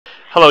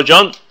Hello,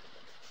 John.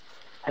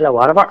 Hello,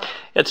 Oliver.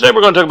 Yeah, today we're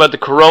going to talk about the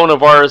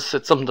coronavirus.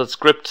 It's something that's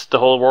gripped the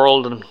whole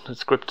world, and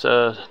it's gripped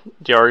the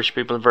Irish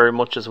people very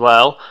much as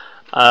well.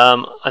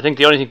 I think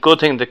the only good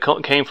thing that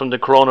came from the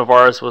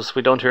coronavirus was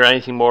we don't hear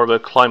anything more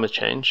about climate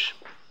change.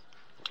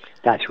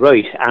 That's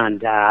right,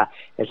 and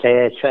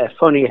it's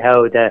funny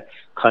how the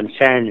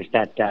concerns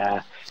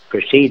that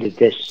preceded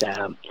this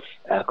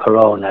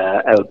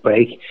corona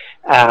outbreak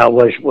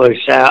was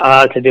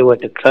all to do with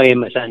the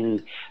climate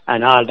and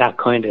all that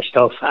kind of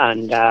stuff,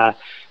 and a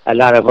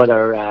lot of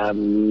other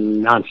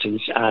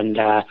nonsense. And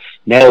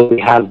now we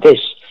have this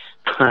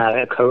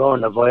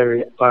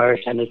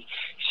coronavirus, and it's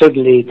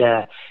suddenly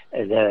the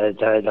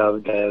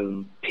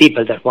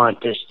people that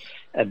want this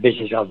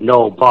business of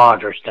no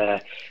borders, the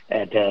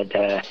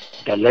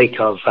like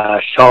of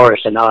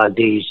SARS and all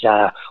these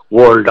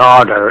world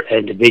order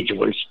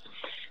individuals.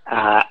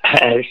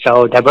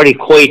 So they're very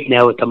quiet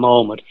now at the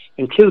moment,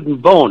 including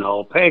Bono.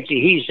 Apparently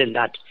he's in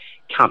that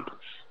camp,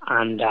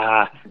 and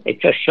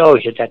it just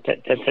shows you that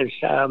there's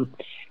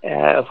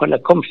when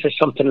it comes to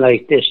something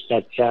like this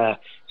that's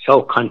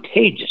so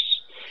contagious,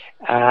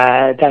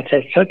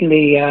 that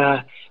suddenly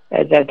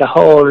the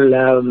whole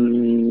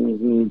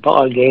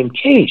ball game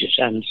changes,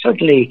 and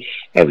suddenly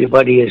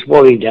everybody is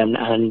worried,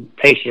 and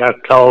places are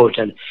closed,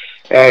 and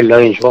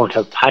airlines won't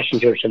have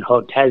passengers, and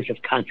hotels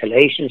have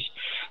cancellations,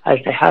 as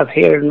they have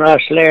here in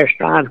Rosslare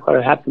Strand,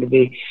 where I happen to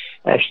be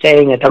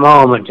staying at the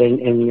moment,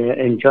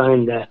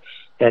 enjoying the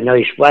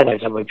nice weather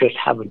that we're just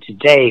having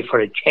today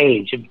for a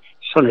change. The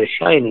sun is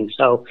shining.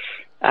 So,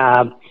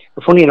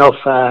 funny enough,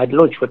 I had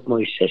lunch with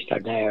my sister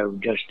there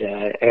just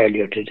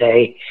earlier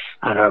today,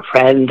 and her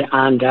friend,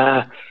 and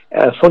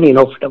funny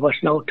enough, there was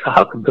no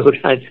talk about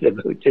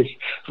this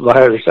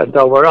virus, and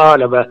though we're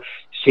all of a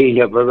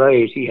senior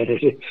variety,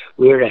 and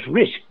we're at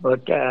risk,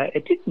 but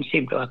it didn't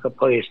seem to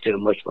occupy us too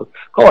much. But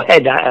go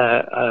ahead,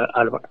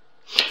 Oliver.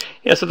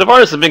 Yeah, so the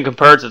virus has been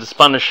compared to the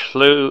Spanish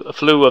flu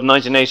of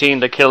 1918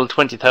 that killed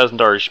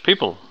 20,000 Irish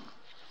people.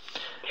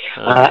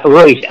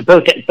 Right,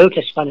 about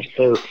the Spanish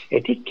flu,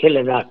 it did kill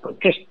a lot, but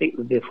just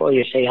before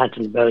you say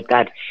anything about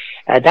that,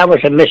 that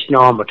was a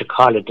misnomer to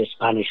call it the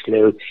Spanish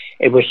flu.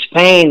 It was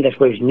Spain that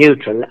was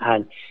neutral,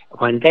 and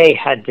when they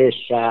had this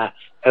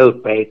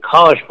outbreak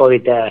caused by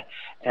the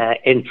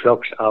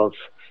influx of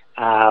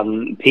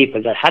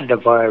people that had the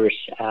virus,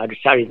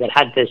 that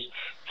had this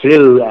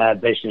flu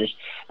business,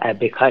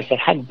 because it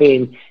had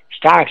been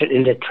started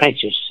in the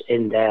trenches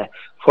in the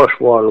First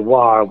World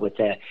War with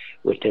the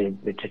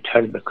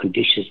terrible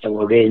conditions that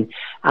we're in,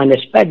 and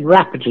it spread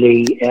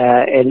rapidly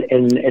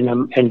in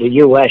the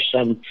US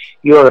and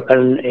Europe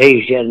and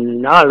Asia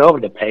and all over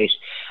the place.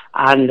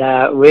 And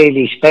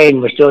really,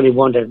 Spain was the only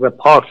one that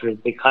reported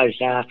it, because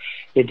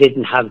they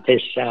didn't have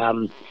this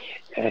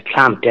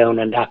clampdown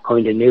and that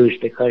kind of news,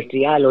 because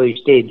the Allies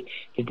they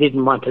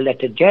didn't want to let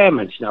the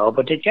Germans know,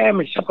 but the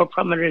Germans suffered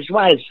from it as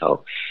well.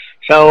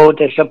 So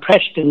they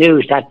suppressed the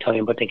news that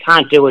time, but they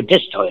can't do it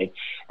this time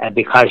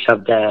because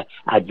of the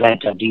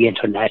advent of the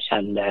internet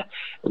and the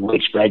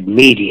widespread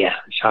media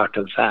sort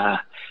of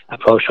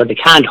approach. So they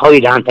can't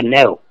hide anything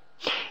now.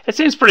 It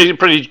seems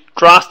pretty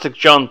drastic,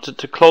 John,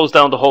 to close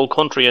down the whole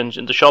country, and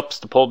the shops,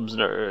 the pubs,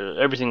 and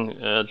everything.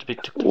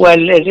 Well,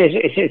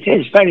 it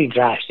is very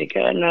drastic,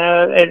 and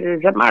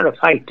as a matter of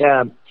fact,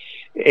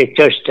 it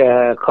just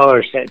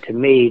occurs to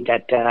me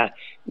that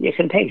you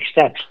can take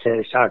steps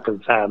to sort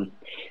of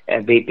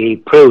be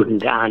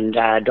prudent and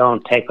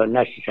don't take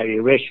unnecessary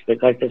risks,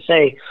 because they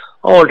say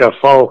older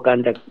folk,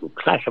 and they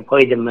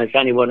classify them as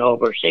anyone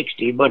over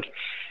 60, but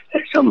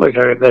some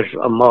are a bit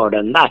more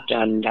than that,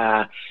 and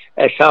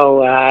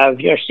so if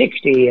you're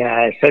 60,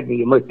 suddenly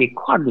you might be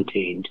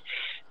quarantined.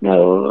 Now,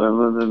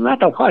 no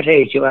matter what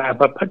age you are,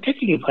 but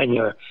particularly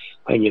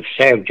when you've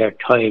served your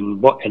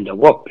time in the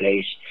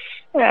workplace,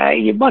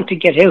 you want to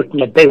get out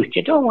and about.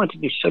 You don't want to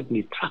be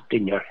suddenly trapped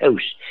in your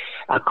house,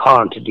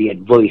 according to the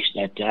advice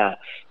that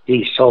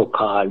these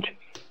so-called,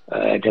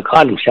 they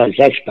call themselves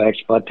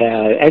experts, but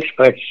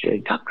experts,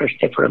 doctors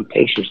differ and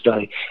patients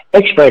don't.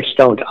 Experts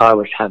don't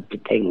always have the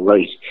thing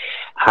right.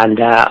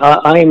 And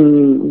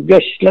I'm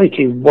just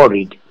slightly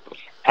worried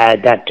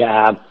that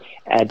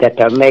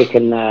they're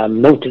making a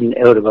mountain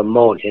out of a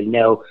molehill.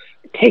 Now,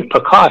 take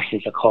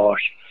precautions, of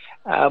course,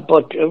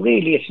 but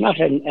really it's not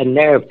a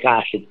nerve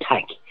gas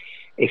attack,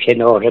 if you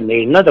know what I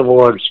mean. In other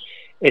words,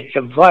 it's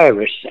a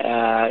virus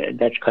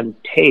that's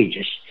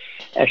contagious.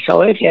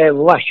 So if you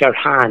wash your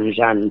hands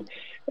and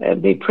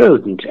be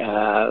prudent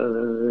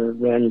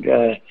and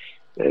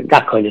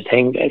that kind of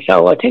thing.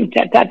 So I think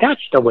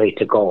that's the way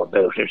to go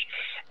about it.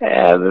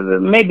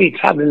 Maybe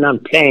travelling on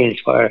planes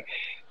where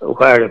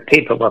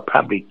people were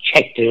probably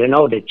checked. I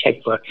know they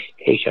checked for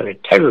in case you're a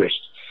terrorist,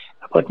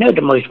 but now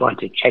they might want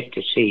to check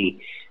to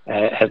see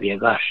have you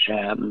got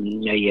are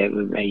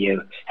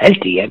you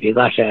healthy? Have you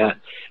got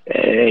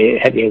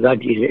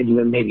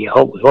maybe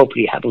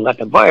hopefully you haven't got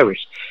the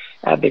virus,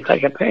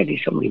 because apparently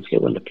somebody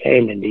flew on the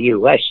plane in the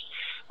US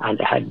and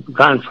they had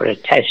gone for a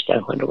test,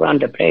 and when they were on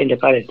the plane they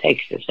got a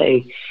text to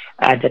say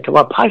that they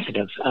were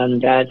positive,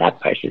 and that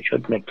person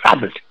shouldn't have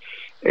travelled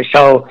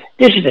So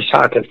this is the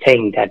sort of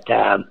thing that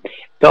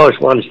those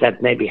ones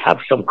that maybe have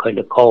some kind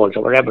of colds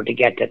or whatever to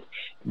get that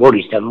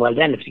worries them. Well,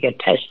 then if they get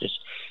tested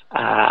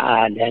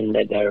and then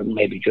they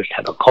maybe just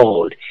have a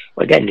cold,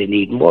 well, then they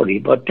needn't worry.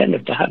 But then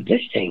if they have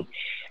this thing,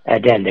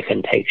 then they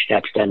can take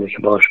steps then, I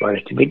suppose, for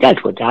it to be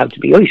dealt with. They have to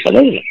be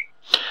isolated.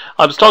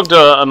 I was talking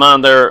to a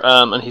man there,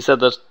 and he said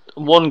that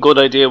one good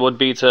idea would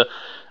be to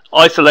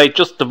isolate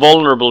just the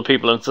vulnerable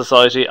people in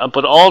society,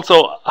 but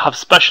also have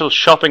special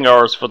shopping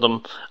hours for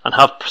them and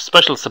have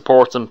special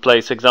supports in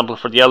place. For example,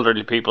 for the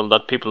elderly people,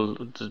 that people,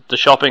 the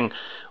shopping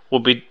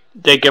would be,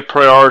 they get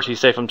priority,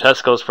 say from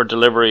Tesco's for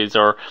deliveries,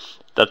 or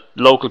that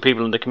local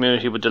people in the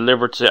community would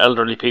deliver to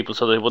elderly people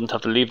so they wouldn't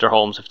have to leave their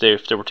homes if they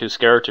were too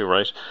scared to,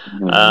 right?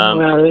 Well,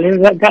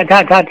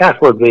 that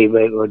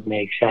would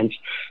make sense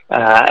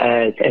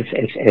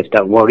if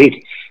they're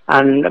worried,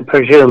 and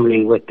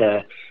presumably with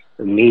the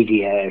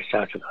media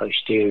sort of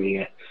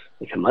hysteria,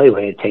 it's my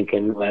way of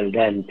thinking, well,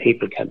 then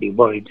people can be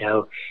worried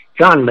now.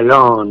 John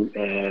Malone,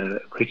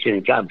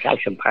 Christian Jobs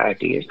Action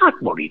Party, is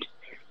not worried,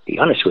 to be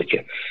honest with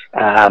you,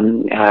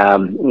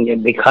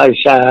 because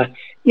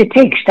you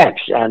take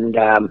steps, and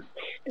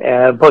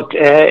but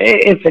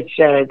if it's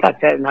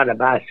that's not a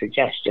bad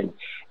suggestion,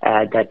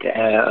 that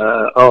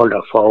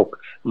older folk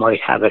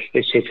might have a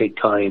specific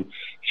time,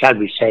 shall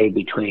we say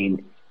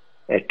between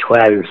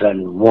 12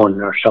 and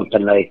 1 or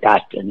something like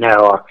that an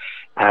hour,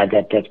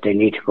 that if they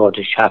need to go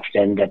to shops,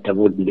 then that there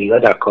wouldn't be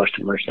other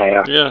customers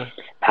there. Yeah.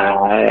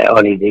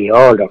 Only the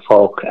older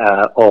folk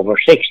over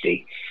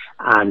 60.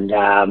 And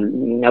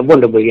I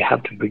wonder, will you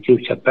have to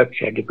produce a birth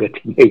certificate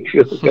to make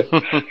sure that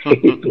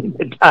in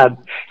the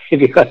tab?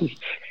 Because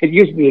it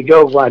used to be a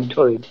joke one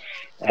time.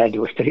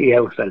 There was 3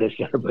 old fellas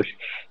there, but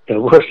the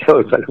worst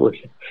old fellow was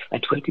a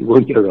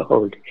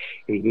 21-year-old.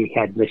 He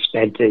had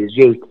misspent his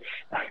youth.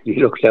 He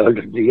looks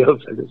older than the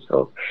old fellow.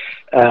 So,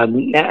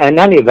 in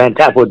any event,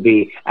 that would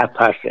be a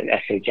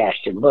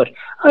suggestion. But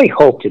I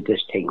hope that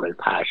this thing will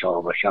pass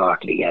over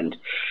shortly, and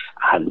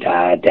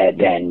that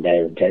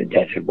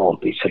it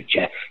won't be such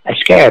a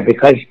scare,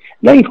 because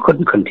life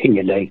couldn't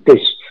continue like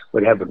this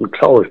with everything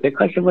closed,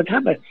 because it would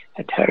have a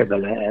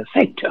terrible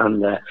effect on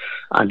the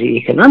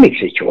economic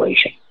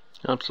situation.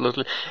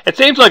 Absolutely. It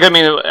seems like, I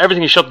mean,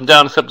 everything is shutting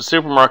down except the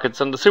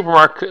supermarkets, and the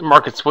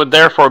supermarkets would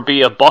therefore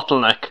be a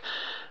bottleneck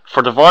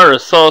for the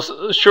virus. So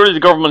surely the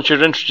government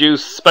should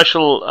introduce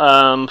special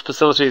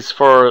facilities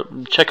for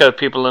checkout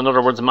people, in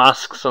other words,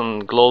 masks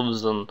and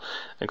gloves and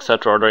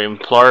etc., or the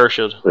employer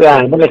should.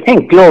 Yeah, but I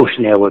think gloves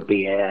now would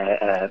be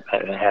a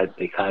help,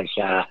 because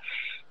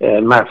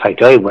matter of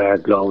fact, I wear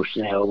gloves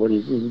now,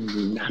 because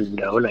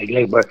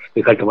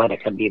the weather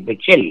can be a bit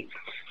chilly.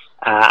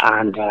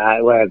 And I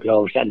wear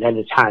gloves, and then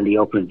it's handy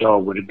opening the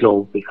door with a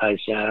glove,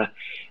 because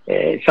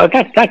so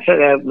that's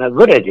a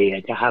good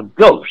idea to have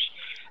gloves.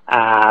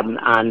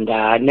 And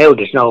now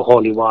there's no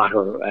holy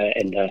water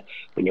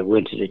when you go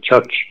into the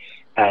church.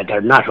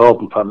 They're not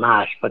open for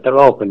mass, but they're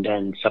open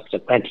then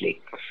subsequently.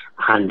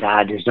 And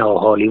there's no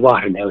holy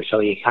water now, so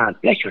you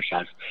can't bless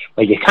yourself.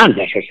 Well, you can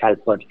bless yourself,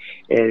 but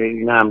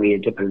normally you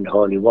dip in the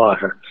holy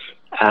water.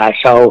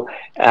 So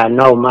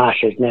no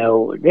masses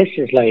now. This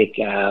is like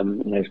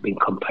has been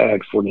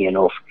compared, funny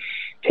enough,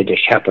 to the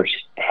shepherds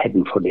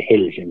heading for the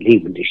hills and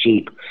leaving the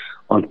sheep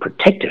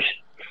unprotected.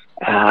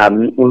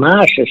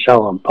 Mass is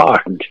so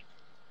important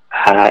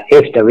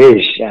if there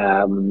is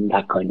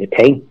that kind of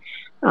thing,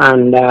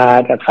 and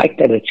the fact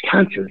that it's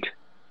cancelled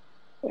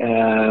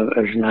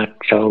is not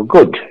so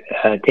good.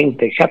 I think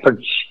the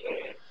shepherds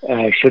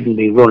shouldn't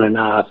be running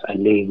off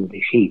and leaving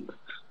the sheep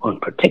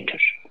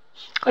unprotected.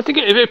 I think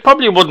it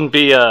probably wouldn't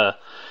be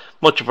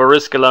much of a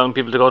risk allowing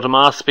people to go to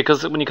mass,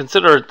 because when you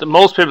consider that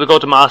most people who go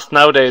to mass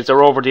nowadays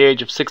are over the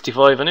age of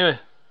 65 anyway.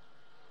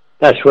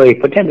 That's right,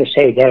 but then they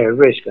say they're at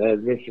risk.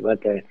 This is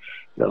what the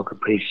local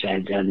priest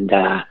said, and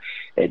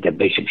the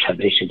bishops have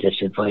issued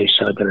this advice,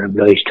 so they're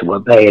obliged to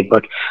obey it.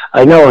 But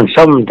I know in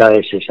some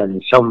dioceses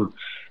and some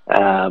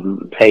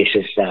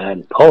places,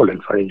 in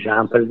Poland, for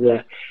example,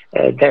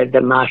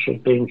 the mass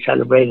is being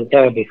celebrated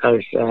there,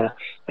 because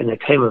in a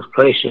time of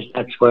crisis,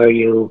 that's where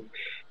you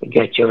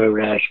get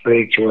your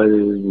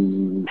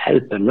spiritual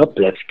help and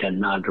uplift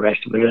and all the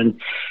rest of it. And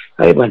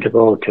I went to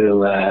go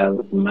to,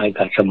 I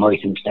got some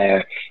items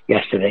there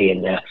yesterday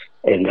in the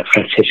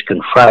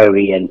Franciscan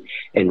Friary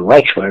in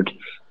Wexford,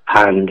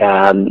 and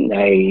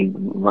I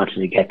wanted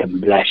to get them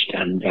blessed,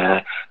 and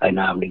I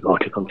normally go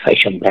to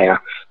confession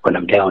there when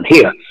I'm down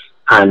here,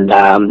 and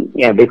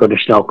because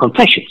there's no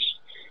confessions.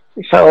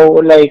 So,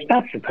 like,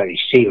 that's very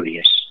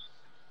serious,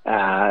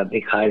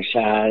 because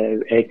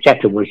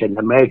except it was an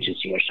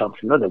emergency or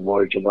something. In other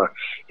words, you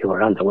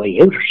were on the way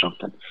out or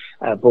something.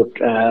 But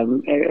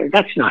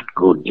that's not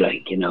good.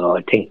 Like, you know,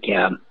 I think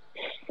I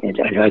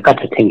got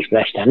the things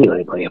blessed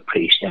anyway by a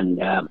priest, and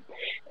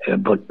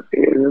but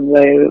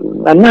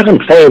I'm not in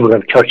favour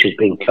of churches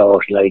being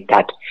closed like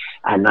that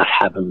and not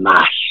having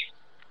mass.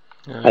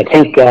 Yeah. I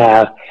think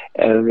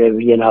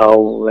you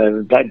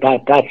know,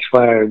 that's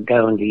where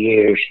down the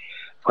years,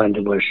 when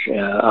there was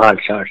all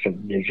sorts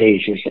of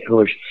diseases, it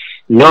was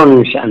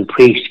nuns and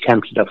priests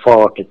came to the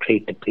fore to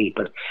treat the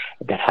people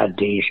that had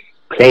these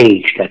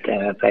plagues that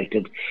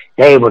affected.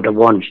 They were the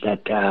ones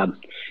that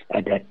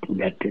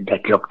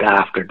looked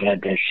after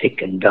the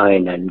sick and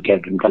dying and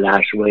gave them the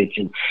last rites.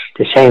 In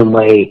the same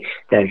way,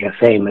 there's a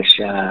famous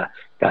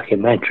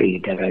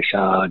documentary that I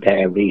saw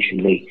there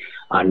recently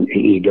on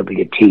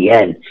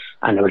EWTN,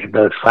 and it was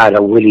about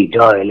Father Willie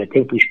Doyle. I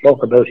think we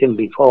spoke about him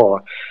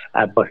before,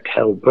 but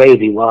how brave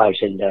he was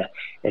in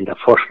the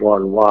First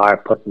World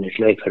War, putting his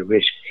life at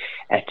risk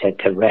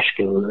to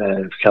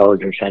rescue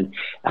soldiers and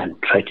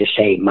try to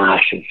save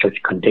mass in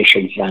such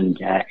conditions. And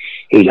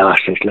he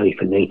lost his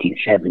life in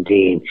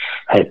 1917,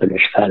 helping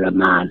his fellow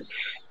man.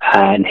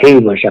 And he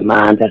was a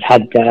man that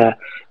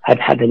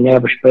had a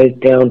nervous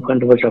breakdown when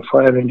there was a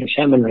fire in the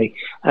seminary,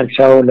 and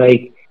so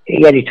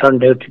yet he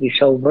turned out to be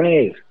so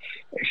brave.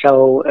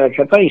 So it's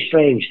a very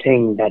strange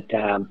thing that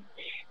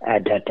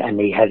and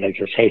he had, as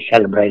I say,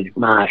 celebrated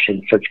mass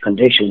in such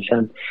conditions.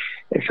 And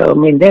so, I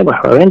mean, they were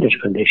horrendous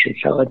conditions.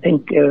 So I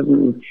think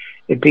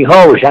it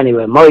behoves,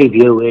 anyway, my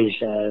view is,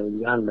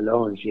 John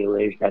Malone's view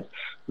is that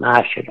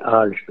mass should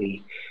always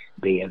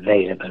be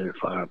available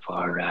for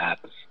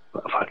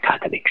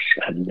Catholics,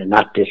 and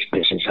not this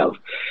business of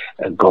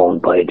going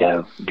by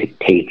the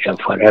dictates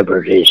of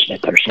whatever it is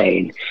that they're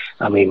saying.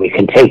 I mean, we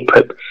can take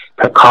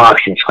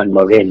precautions when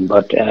we're in,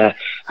 but I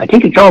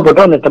think it's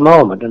overdone at the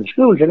moment, and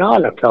schools and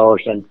all are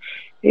closed, and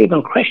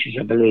even Christians,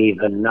 I believe,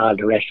 and all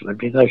the rest of it,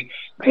 because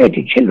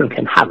the children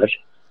can have it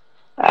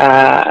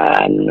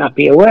and not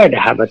be aware to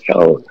have it.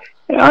 So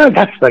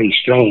that's very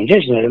strange,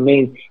 isn't it? I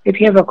mean, if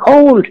you have a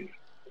cold,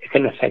 it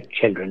can affect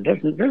children,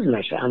 doesn't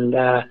it? And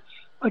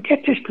but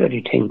yet this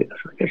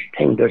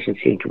thing doesn't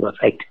seem to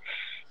affect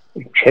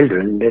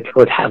children that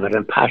would have it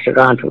and pass it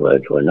on to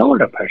an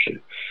older person.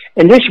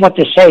 And this is what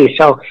they say,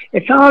 so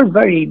it's all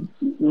very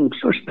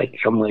suspect in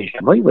some ways,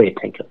 to my way of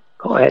thinking.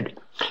 Go ahead.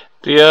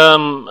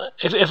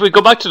 If we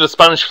go back to the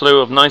Spanish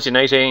flu of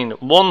 1918,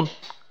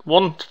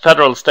 one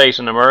federal state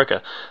in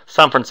America,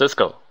 San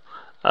Francisco,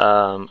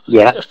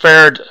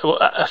 fared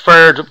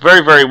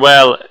very, very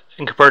well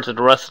compared to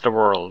the rest of the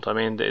world. I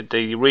mean,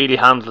 they really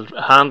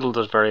handled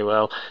it very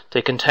well.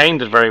 They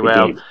contained it very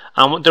well.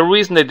 And the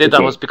reason they did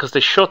that was because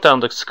they shut down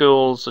the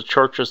schools, the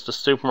churches, the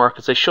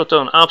supermarkets. They shut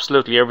down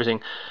absolutely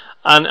everything.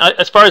 And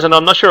as far as I know,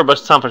 I'm not sure about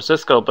San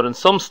Francisco, but in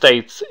some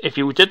states, if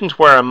you didn't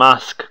wear a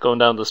mask going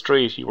down the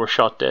street, you were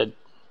shot dead.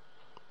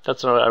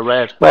 That's what I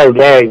read. Well,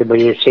 but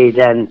you see,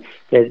 then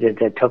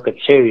they took it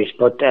serious.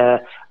 But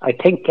I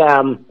think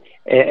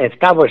if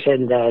that was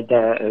in the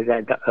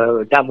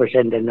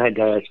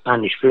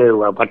Spanish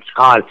flu, or what's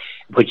called,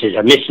 which is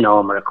a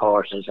misnomer, of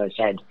course, as I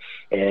said,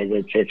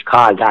 it's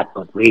called that,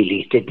 but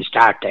really it didn't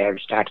start there.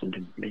 It started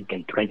in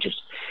the trenches.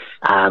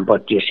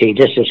 But you see,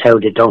 this is how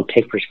they don't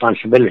take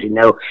responsibility.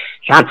 Now,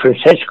 San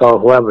Francisco,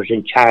 whoever's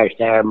in charge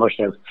there, must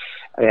have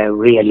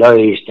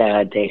realised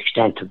the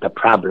extent of the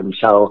problem,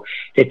 so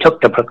they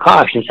took the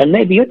precautions, and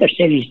maybe other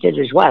cities did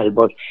as well,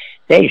 but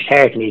they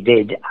certainly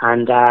did,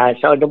 and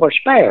so they were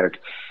spared.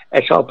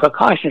 So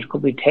precautions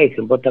could be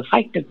taken, but the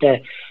fact that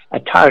the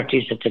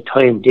authorities at the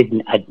time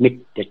didn't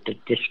admit that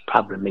this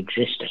problem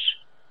existed,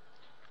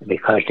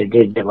 because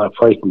they were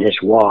fighting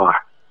this war,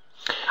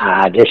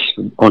 this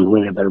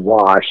unwinnable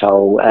war.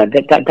 So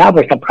that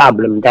was the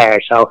problem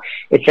there. So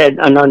it's an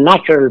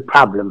unnatural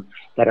problem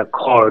that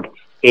occurred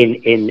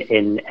in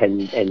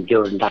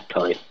during that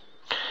time.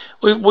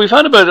 We've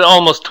had about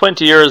almost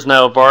 20 years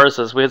now of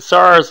viruses. We had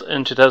SARS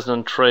in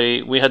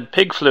 2003. We had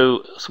pig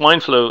flu, swine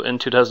flu in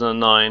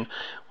 2009.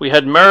 We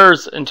had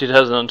MERS in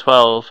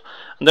 2012,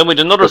 and then we had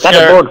another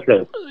scare.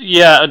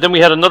 Yeah, and then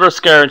we had another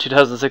scare in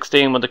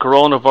 2016 when the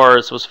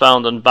coronavirus was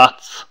found in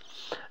bats.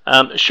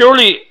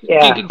 Surely,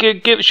 given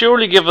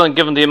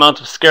the amount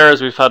of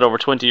scares we've had over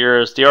 20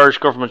 years, the Irish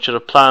government should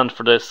have planned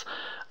for this.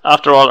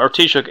 After all, our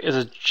Taoiseach is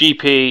a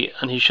GP,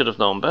 and he should have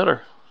known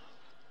better.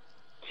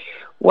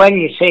 Well,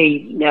 you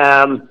see,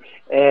 that's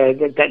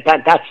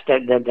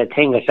the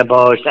thing, I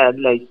suppose.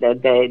 Like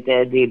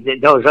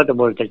those other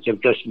ones that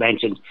you've just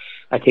mentioned,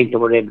 I think they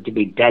were able to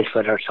be dealt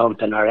with or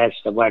something, or else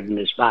they weren't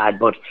as bad.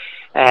 But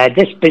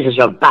this business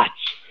of bats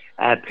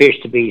appears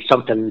to be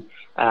something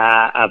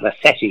of a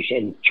fetish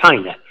in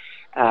China.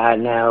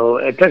 Now,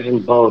 it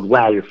doesn't bode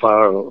well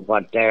for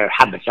what their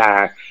habits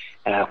are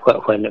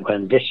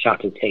when this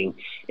sort of thing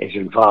is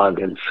involved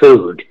in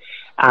food.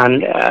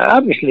 And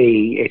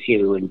obviously, if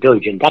you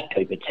indulge in that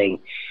type of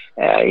thing,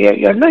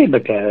 you're liable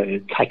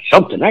to catch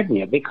something, aren't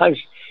you? Because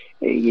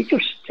you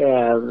just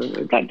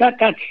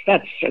that's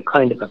a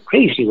kind of a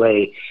crazy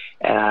way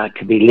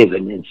to be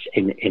living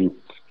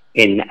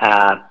in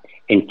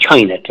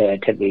China,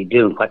 to be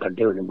doing what they're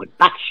doing with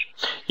bats.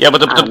 Yeah, but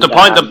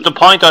the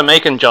point I'm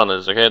making, John,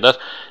 is that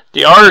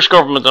the Irish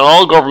government and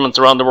all governments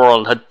around the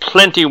world had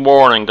plenty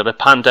warning that a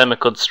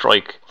pandemic could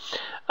strike,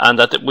 and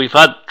that we've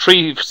had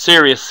 3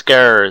 serious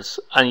scares,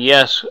 and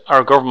yet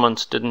our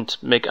government didn't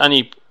make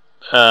any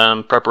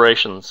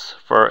preparations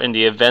for in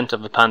the event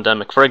of a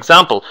pandemic. For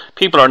example,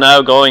 people are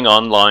now going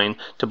online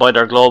to buy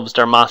their gloves,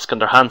 their mask, and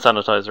their hand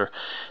sanitizer.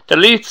 The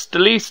least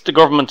the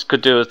government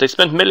could do is they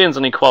spent millions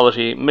on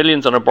equality,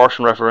 millions on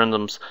abortion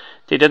referendums.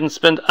 They didn't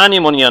spend any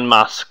money on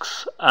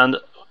masks, and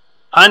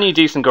any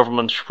decent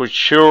government would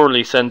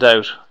surely send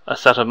out a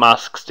set of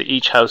masks to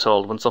each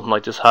household when something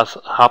like this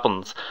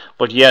happens.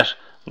 But yet,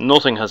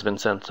 nothing has been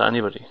sent to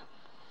anybody.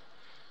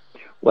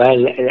 Well,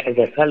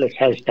 the fellow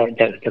says that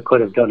they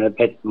could have done a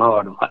bit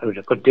more,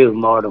 they could do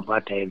more than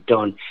what they've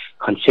done,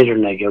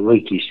 considering, as you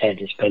rightly said,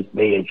 they spent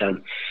millions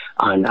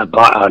on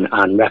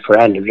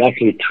referendums.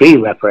 Actually, 3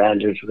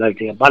 referendums because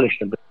they abolished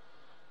them.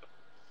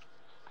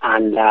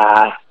 And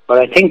but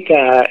I think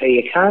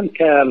you can't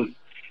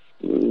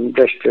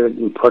just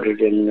put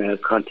it in the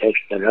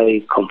context that I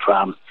come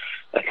from,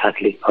 a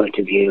Catholic point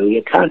of view.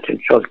 You can't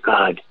insult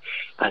God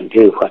and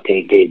do what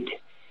they did,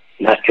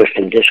 not just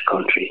in this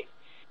country,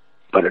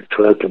 but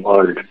throughout the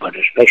world, but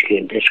especially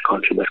in this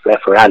country with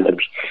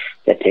referendums,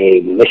 that they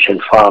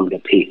misinformed the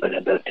people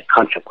about the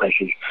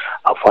consequences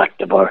of what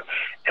they were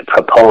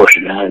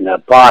proposing. And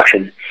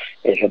abortion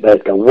is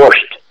about the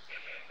worst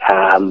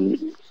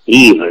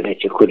evil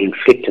that you could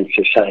inflict on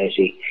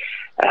society,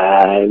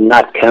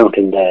 not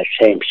counting the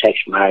same-sex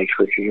marriage,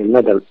 which is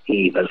another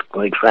evil,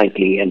 quite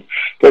frankly. And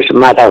it doesn't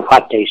matter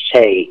what they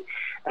say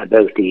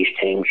about these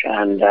things.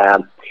 And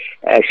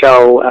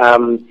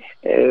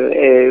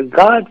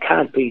God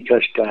can't be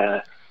just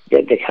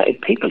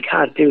people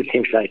can't do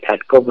things like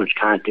that. Governments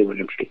can't do it,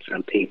 inflicted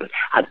on people,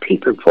 and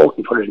people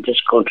voting for it in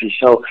this country.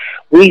 So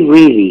we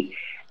really,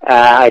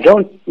 I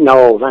don't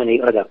know of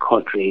any other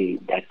country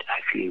that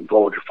actually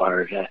voted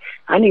for it.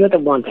 Any other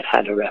one that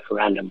had a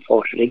referendum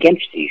voted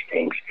against these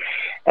things.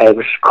 It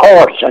was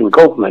courts and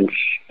governments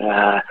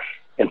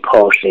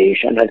impose these,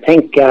 and I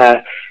think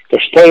the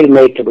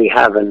stalemate that we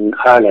have in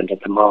Ireland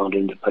at the moment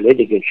in the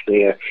political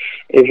sphere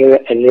is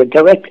a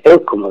direct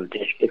outcome of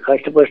this, because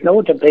there was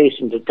no debate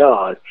in the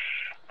Dáil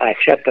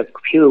except a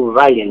few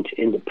valiant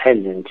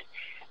independent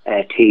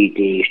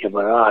TDs that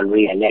were all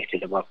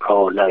re-elected that were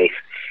pro-life.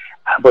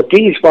 But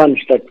these ones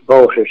that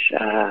voted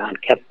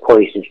and kept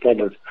quiet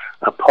instead of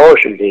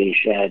opposing these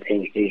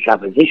things, these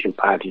opposition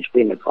parties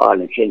being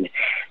involved in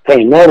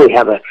pain. Now we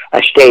have a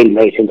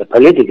stalemate in the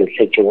political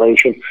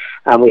situation,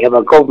 and we have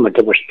a government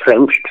that was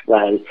trounced.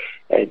 Well,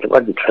 they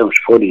wasn't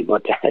trounced fully,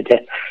 but they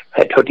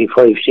had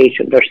 35 seats,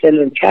 and they're still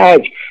in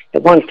charge,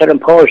 the ones that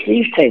impose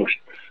these things.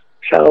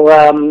 So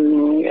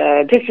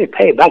this is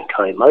payback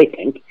time, I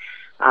think.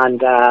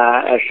 And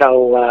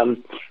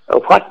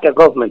what the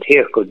government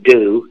here could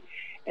do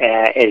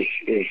is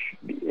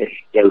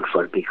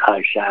doubtful,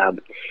 because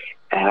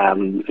a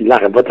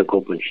lot of other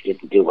governments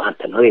didn't do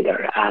anything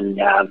either, and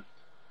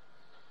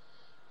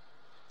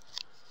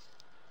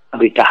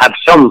we have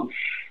to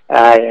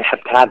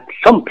have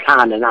some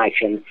plan in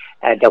action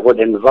that would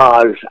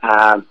involve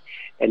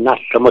not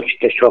so much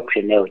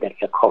disruption now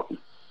that's occurring.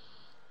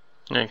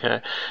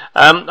 Okay.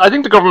 I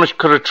think the government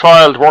could have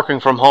trialled working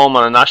from home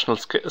on a national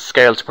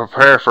scale to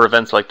prepare for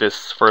events like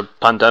this, for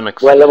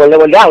pandemics. Well,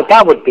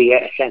 that would be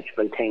a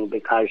sensible thing,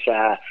 because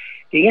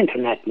the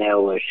internet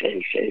now is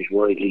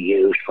widely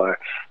used for,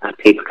 and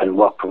people can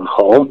work from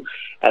home.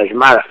 As a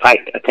matter of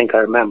fact, I think I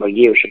remember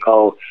years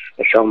ago,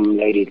 some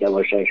lady that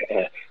was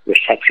a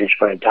receptionist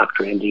for a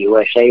doctor in the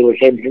USA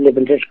was able to live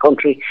in this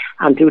country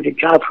and do the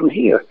job from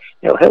here.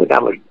 Now, how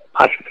that was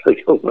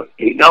possible, but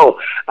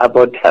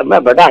I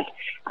remember that.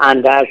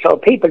 And so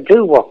people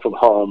do work from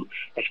home,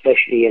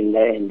 especially in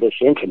this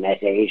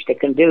internet age. They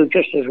can do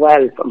just as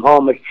well from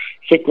home as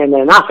sitting in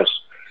an office.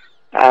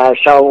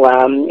 So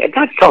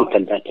that's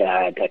something that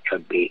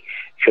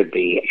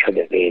should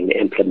have been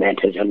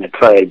implemented on a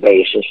trial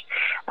basis.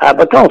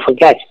 But don't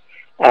forget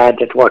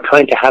that we're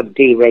trying to have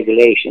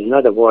deregulation. In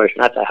other words,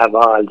 not to have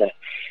all the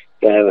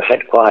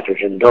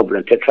headquarters in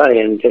Dublin, to try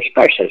and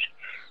disperse it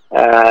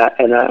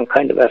in a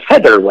kind of a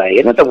federal way.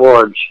 In other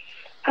words,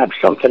 have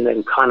something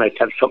in Connacht,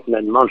 have something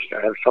in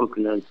Munster, have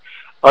something in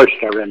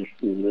Ulster and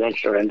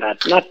Leinster, and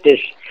that. Not this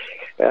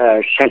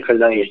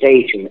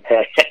centralisation,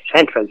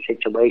 central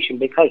situation,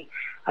 because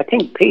I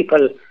think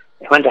people,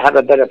 when they have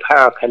a bit of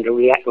power, can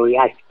react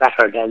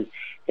better than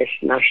this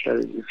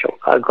national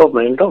so-called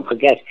government. And don't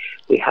forget,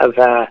 we have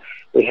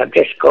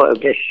this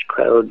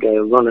crowd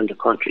running the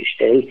country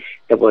still.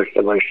 That was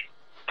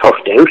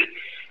toughed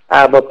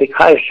out, but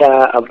because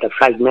of the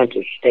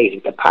fragmented state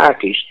of the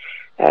parties,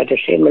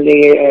 they're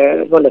seemingly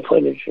going to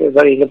find it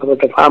very difficult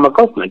to form a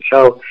government.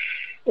 So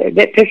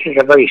this is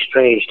a very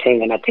strange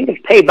thing, and I think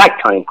it's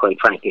payback time, quite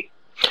frankly.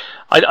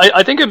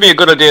 I think it'd be a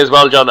good idea as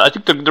well, John. I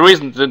think the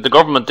reason the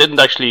government didn't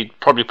actually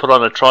probably put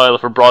on a trial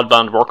for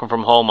broadband working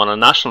from home on a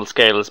national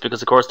scale is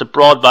because, of course, the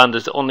broadband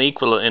is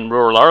unequal in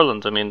rural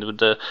Ireland. I mean,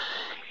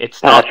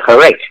 it's not. That's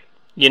correct.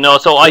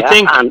 So I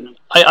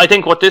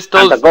think what this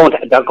does,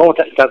 they're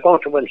going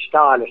to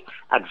install it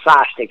at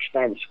vast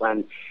expense,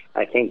 when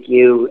I think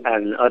you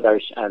and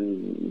others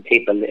and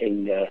people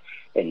in the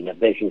in the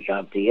business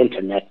of the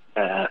internet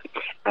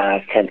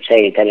can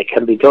say that it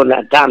can be done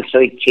a damn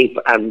sight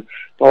cheaper and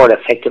more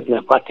effective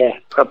than what they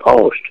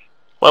proposed.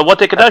 Well, what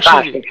they could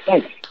actually...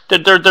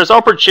 There's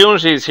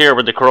opportunities here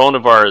with the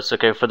coronavirus,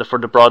 okay, for the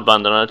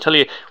broadband, and I'll tell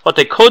you what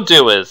they could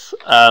do is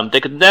they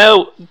could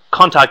now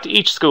contact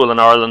each school in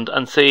Ireland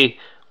and see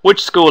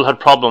which school had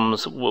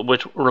problems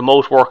with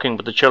remote working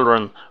with the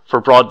children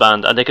for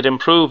broadband, and they could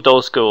improve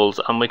those schools,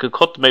 and we could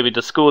cut maybe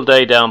the school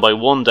day down by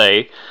 1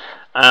 day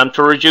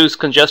to reduce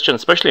congestion,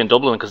 especially in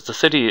Dublin, because the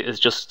city is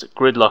just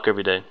gridlock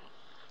every day.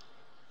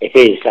 It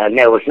is.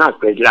 No, it's not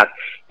gridlock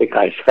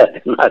because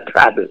not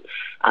travel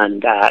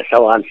and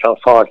so on and so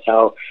forth.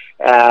 So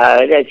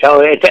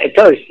it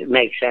does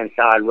make sense,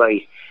 all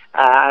right.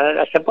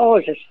 I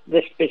suppose it's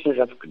this business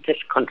of this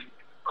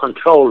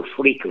control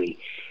freakery.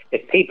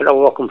 If people are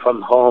working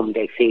from home,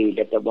 they feel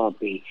that they won't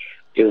be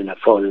doing a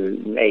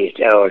full 8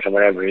 hours or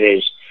whatever it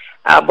is.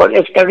 But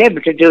if they're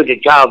able to do the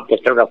job that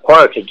they're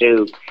required to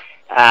do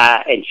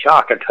in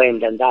shorter time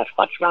than that,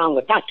 what's wrong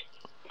with that?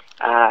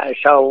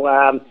 So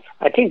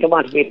I think they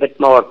want to be a bit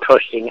more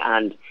trusting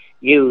and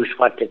use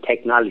what the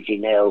technology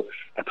now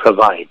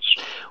provides.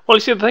 Well,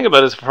 you see, the thing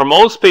about it is, for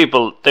most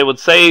people, they would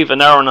save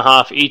an hour and a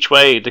half each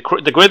way. The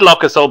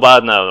gridlock is so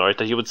bad now, right,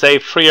 that you would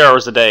save 3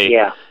 hours a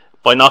day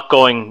by not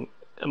going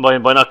on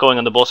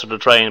the bus or the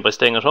train, by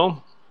staying at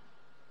home.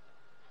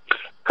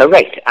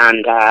 Correct.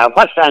 And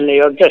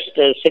you're just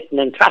sitting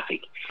in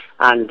traffic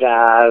and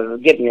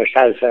giving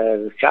yourself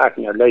a start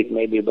in your life,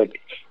 maybe, but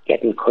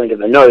getting kind of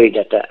annoyed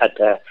at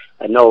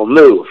a no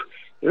move.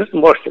 There's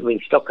nothing worse than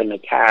being stuck in the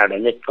car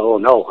and it go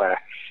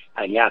nowhere,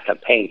 and you have to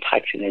pay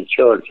tax and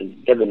insurance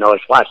and never knows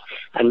what,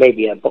 and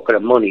maybe a bucket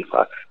of money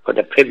for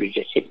the privilege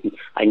of sitting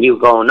and you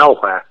go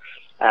nowhere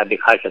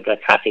because of the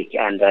traffic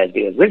and the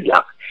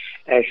gridlock.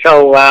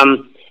 So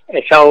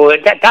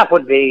that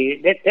would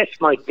be, this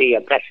might be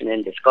a blessing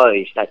in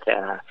disguise that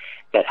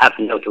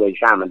happen now to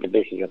examine the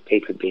business of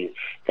people being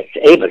that's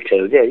able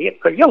to.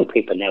 Because young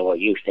people now are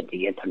used to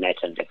the internet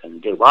and they can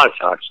do all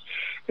sorts,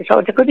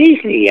 so they could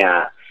easily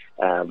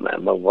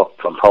work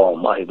from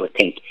home, I would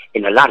think,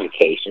 in a lot of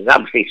cases.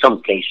 Obviously,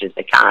 some cases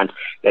they can't,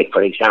 like,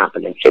 for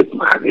example, in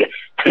supermarkets,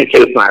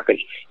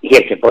 you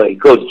have to buy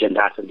goods and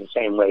that in the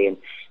same way, and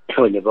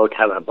when you go to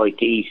have a bite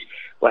to eat,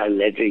 well,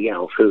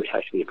 food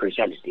has to be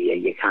presented to you.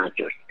 You can't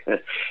just... so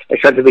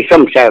there'll be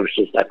some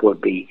services that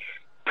would be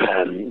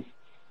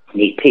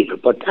need people,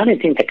 but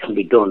anything that can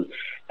be done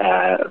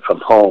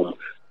from home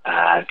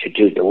to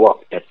do the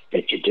work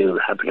that you do,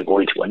 having to go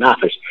into an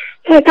office,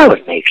 that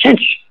would make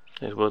sense.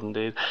 It would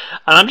indeed.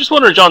 And I'm just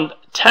wondering, John,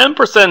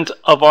 10%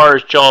 of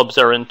Irish jobs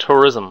are in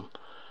tourism.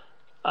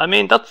 I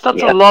mean, that's a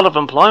lot of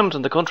employment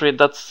in the country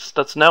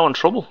that's now in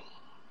trouble.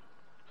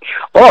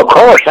 Oh, of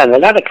course, and a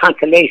lot of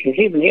cancellations,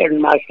 even here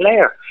in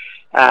Masclare.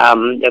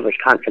 There was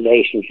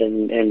cancellations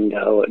in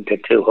the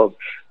two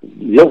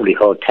lovely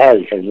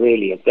hotels and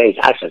really a great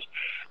asset.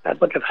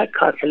 But they've had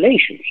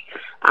cancellations.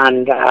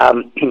 And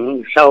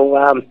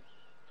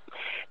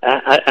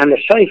and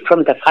aside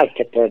from the fact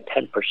that the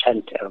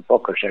 10% of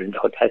workers are in the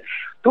hotel,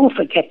 don't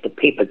forget the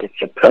people that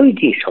supply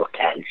these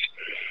hotels.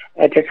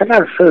 There's a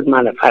lot of food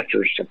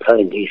manufacturers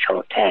supplying these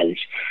hotels.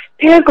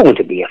 They're going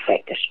to be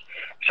affected.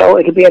 So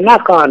it'll be a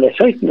knock-on,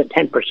 aside from the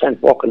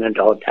 10% working in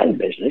the hotel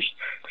business.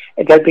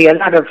 There'll be a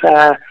lot of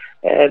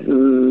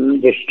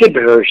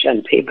distributors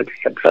and people to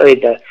supply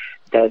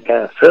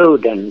the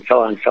food and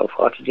so on and so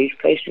forth to these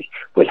places.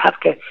 We'll have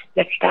to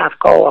let staff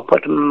go or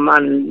put them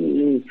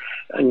on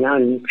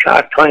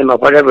short time or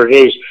whatever it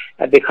is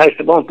because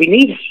they won't be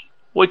needed.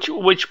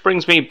 Which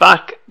brings me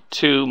back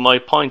to my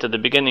point at the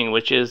beginning,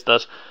 which is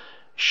that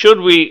should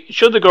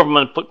the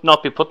government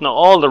not be putting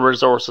all the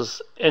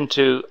resources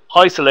into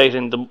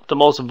isolating the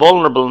most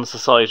vulnerable in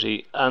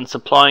society and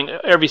supplying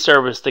every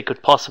service they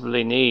could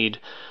possibly need,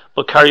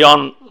 but carry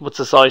on with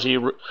society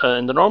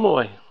in the normal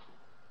way?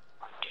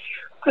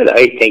 Well,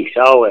 I think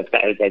so, if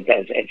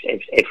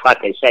what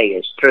they say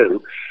is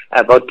true.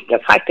 But the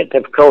fact that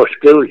they've closed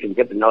schools and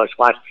different knows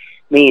what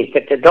means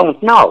that they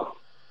don't know,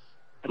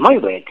 my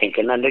way of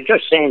thinking, and they're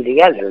just saying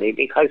the elderly,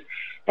 because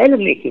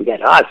elderly can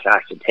get all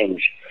sorts of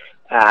things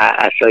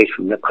aside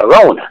from the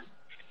corona,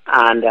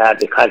 and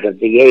because of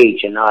the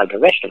age and all the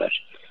rest of it.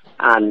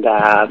 And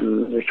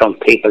some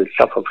people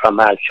suffer from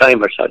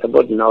Alzheimer's, so they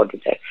wouldn't know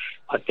that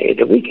what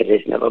the week it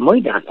is, never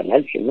mind anything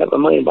else, and never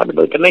mind what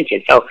about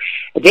dementia. So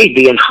they'd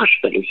be in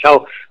hospital.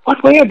 So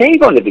what way are they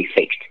going to be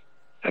fixed?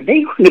 Are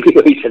they going to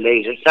be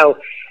isolated? So,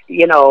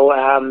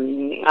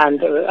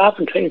 and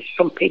oftentimes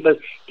some people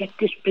get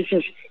this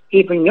business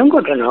even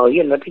younger than all.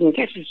 They can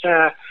get this,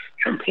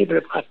 some people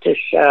have got this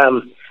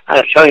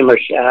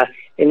Alzheimer's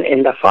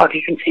in their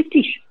 40s and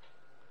 50s.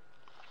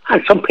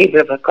 And some people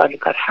have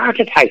got heart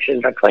attacks in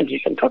their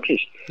 20s and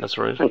 30s. That's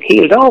right. And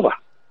keeled over.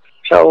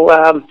 So,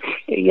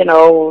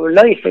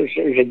 life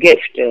is a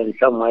gift in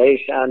some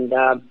ways, and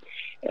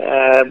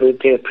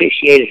we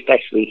appreciate it as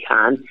best we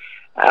can.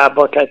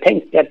 But I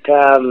think that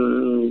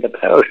the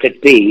powers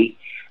that be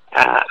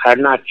are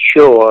not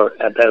sure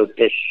about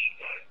this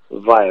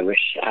virus.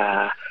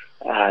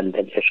 and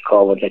this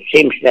COVID. It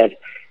seems that,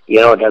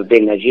 there have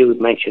been, as you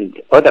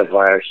mentioned, other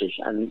viruses,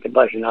 and there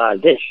wasn't all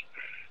this.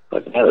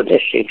 But now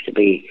this seems to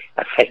be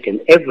affecting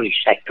every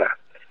sector.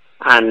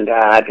 And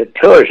the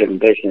tourism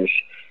business,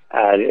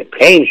 the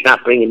planes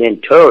not bringing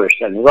in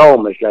tourists, and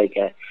Rome is like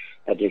a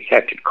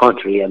deserted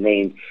country. I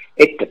mean,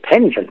 it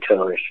depends on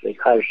tourists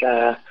because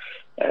the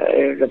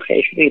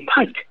place will be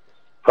packed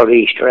for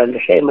Easter, and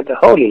the same with the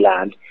Holy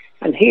Land.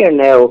 And here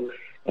now,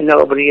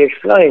 nobody is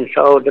flying,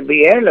 so there'll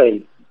be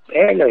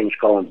airlines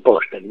going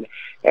bust, and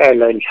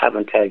airlines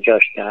having to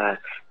just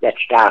let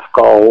staff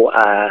go.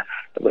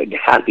 They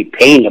can't be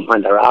paying them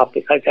when they're off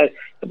because they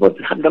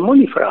wouldn't have the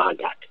money for all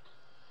that.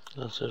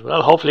 That's it.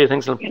 Well, hopefully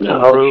things will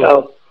improve.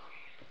 So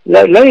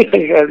life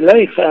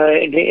is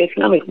the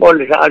economic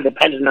world is all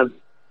dependent on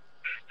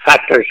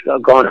factors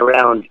going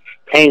around.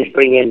 Planes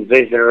bring in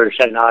visitors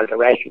and all the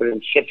rest of it,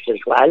 and ships as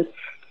well.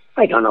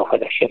 I don't know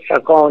whether ships are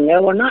going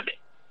now or not.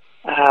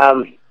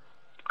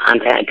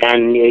 And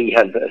then you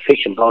have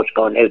fishing boats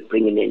going out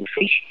bringing in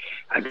fish.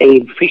 Are they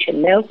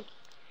fishing now?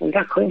 And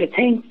that kind of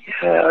thing.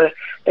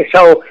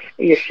 So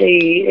you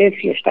see,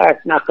 if you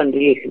start knocking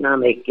the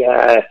economic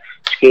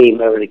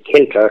scheme out of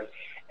kilter,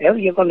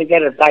 you're going to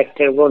get it back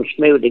to run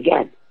smooth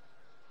again.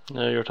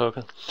 No, you're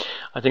talking.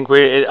 I think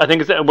we're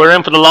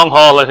in for the long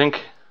haul. I think.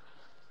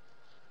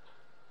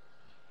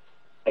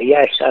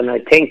 Yes, and I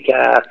think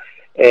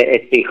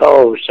it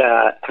behoves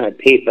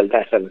people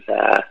that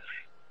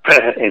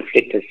have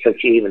inflicted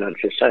such evil on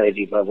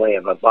society by way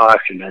of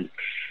abortion and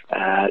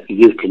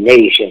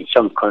euthanasia in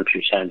some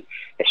countries, and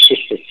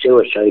assisted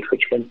suicide,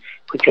 which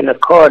can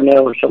occur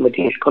now in some of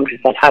these countries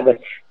that have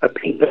it, for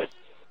people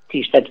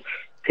that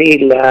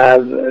feel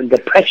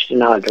depressed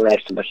and all the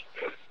rest of it,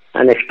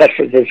 and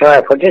especially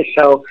desire for this.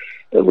 So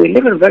we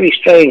live in very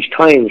strange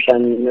times,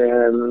 and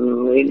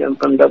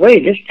from the way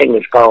this thing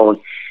is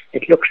going,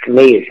 it looks to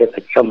me as if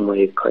it's some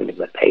way kind of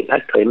a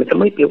payback time. There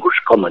might be worse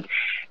coming.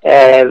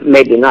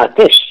 Maybe not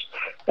this,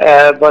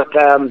 but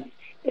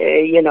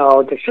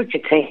there's such a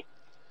thing.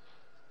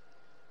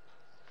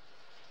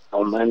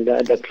 And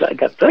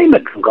the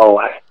climate can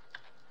go.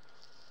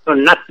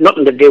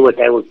 Nothing to do with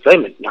our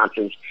climate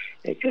nonsense.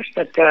 It's just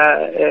that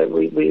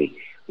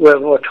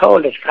we're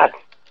told it's cat.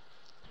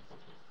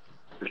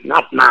 It's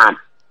not man.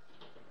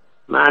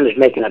 Man is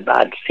making a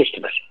bad fist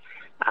of it.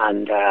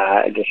 And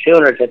the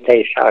sooner that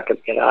they sort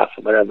of get off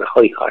of whatever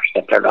high horse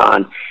that they're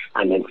on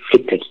and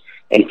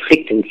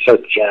inflicting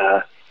such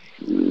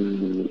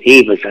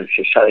evils on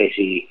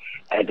society,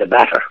 the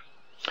better.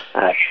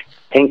 I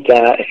think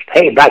it's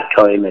payback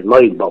time in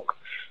my book,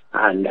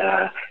 and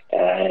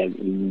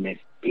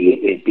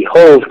it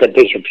behoves the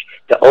bishops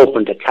to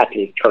open the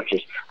Catholic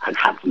churches and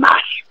have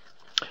mass.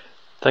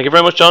 Thank you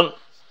very much, John.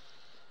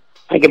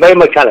 Thank you very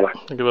much, Oliver.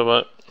 Thank you,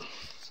 bye-bye.